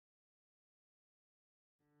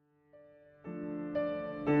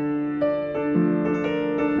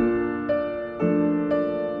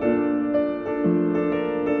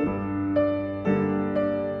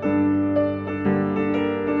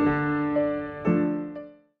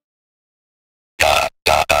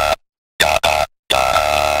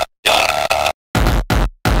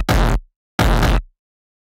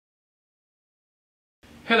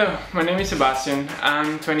Hello, my name is Sebastian.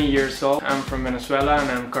 I'm 20 years old. I'm from Venezuela and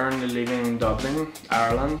I'm currently living in Dublin,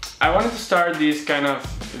 Ireland. I wanted to start these kind of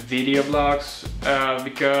video blogs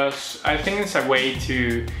because I think it's a way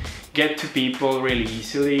to get to people really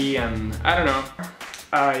easily, and I don't know.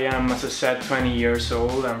 I am, as I said, 20 years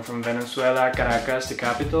old. I'm from Venezuela, Caracas, the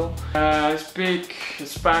capital. I speak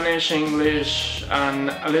Spanish, English and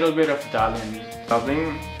a little bit of Italian.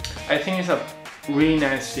 Dublin, I think it's a really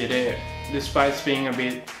nice city, despite being a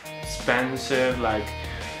bit expensive. Like,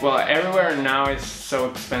 well, everywhere now is so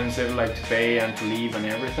expensive, like to pay and to live and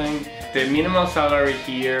everything. The minimum salary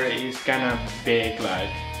here is kind of big, like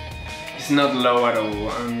it's not low at all.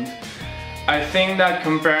 And I think that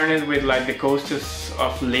comparing it with like the costs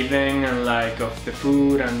of living and like of the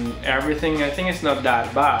food and everything, I think it's not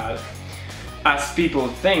that bad as people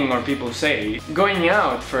think or people say. Going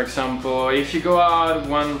out, for example, if you go out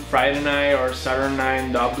one Friday night or Saturday night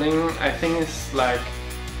in Dublin, I think it's like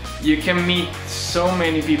you can meet so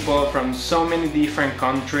many people from so many different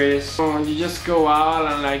countries. So you just go out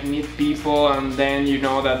and like meet people, and then you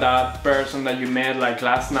know that that person that you met like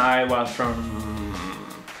last night was from,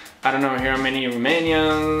 I don't know, here are many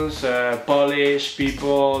Romanians, Polish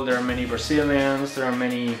people, there are many Brazilians, there are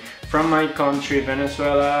many from my country,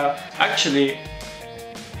 Venezuela. Actually,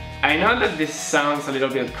 I know that this sounds a little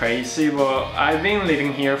bit crazy, but I've been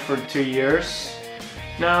living here for 2 years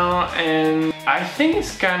now, and I think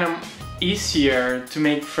it's kind of easier to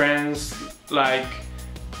make friends like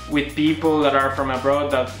with people that are from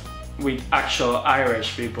abroad than with actual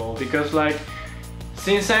Irish people, because like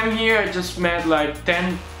since I'm here, I just met like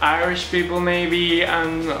 10 Irish people maybe,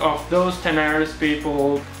 and of those 10 Irish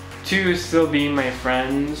people, 2 still being my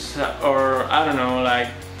friends, or I don't know, like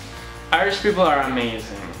Irish people are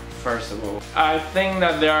amazing, first of all. I think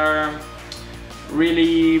that they are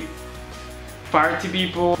really party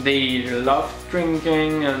people. They love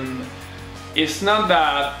drinking, and it's not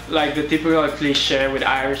that like the typical cliche with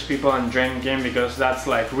Irish people and drinking, because that's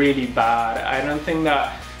like really bad. I don't think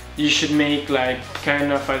that you should make like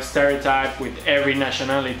kind of a stereotype with every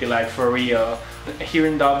nationality, like for real. Here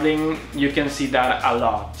in Dublin you can see that a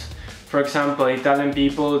lot. For example, Italian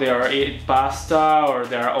people, they are eat pasta, or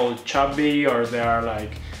they are all chubby, or they are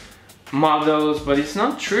like models, but it's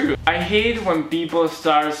not true. I hate when people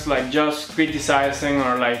starts like just criticizing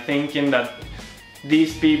or like thinking that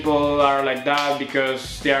these people are like that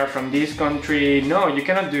because they are from this country. No, you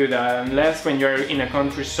cannot do that unless when you're in a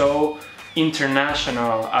country so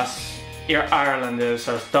international as Ireland is,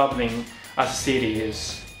 or Dublin as a city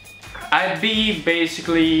is. I'd be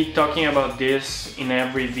basically talking about this in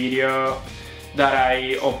every video that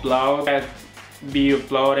I upload. I'd be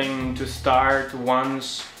uploading to start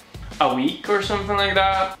once a week or something like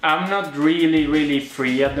that. I'm not really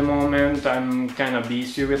free at the moment. I'm kind of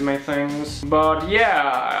busy with my things. But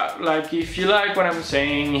yeah, like if you like what I'm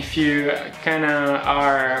saying, if you kind of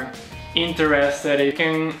are interested, you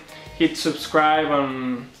can hit subscribe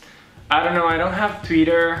on, I don't know, I don't have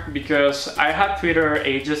Twitter because I had Twitter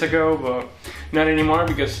ages ago, but not anymore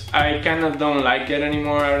because I kind of don't like it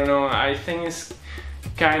anymore. I don't know, I think it's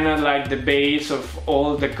kind of like the base of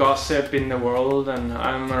all the gossip in the world, and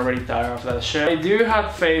I'm already tired of that shit. I do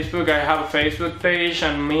have Facebook. I have a Facebook page,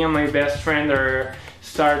 and me and my best friend are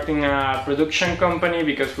starting a production company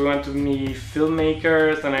because we want to be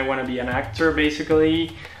filmmakers and I want to be an actor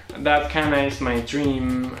basically. That kind of is my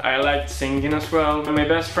dream. I like singing as well. My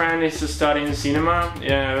best friend is studying cinema,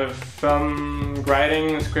 film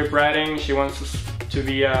writing, script writing. She wants to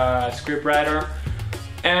be a script writer.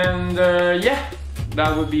 And yeah,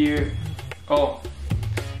 that would be all.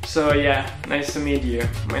 So yeah, nice to meet you.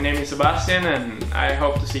 My name is Sebastian and I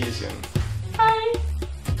hope to see you soon. Bye!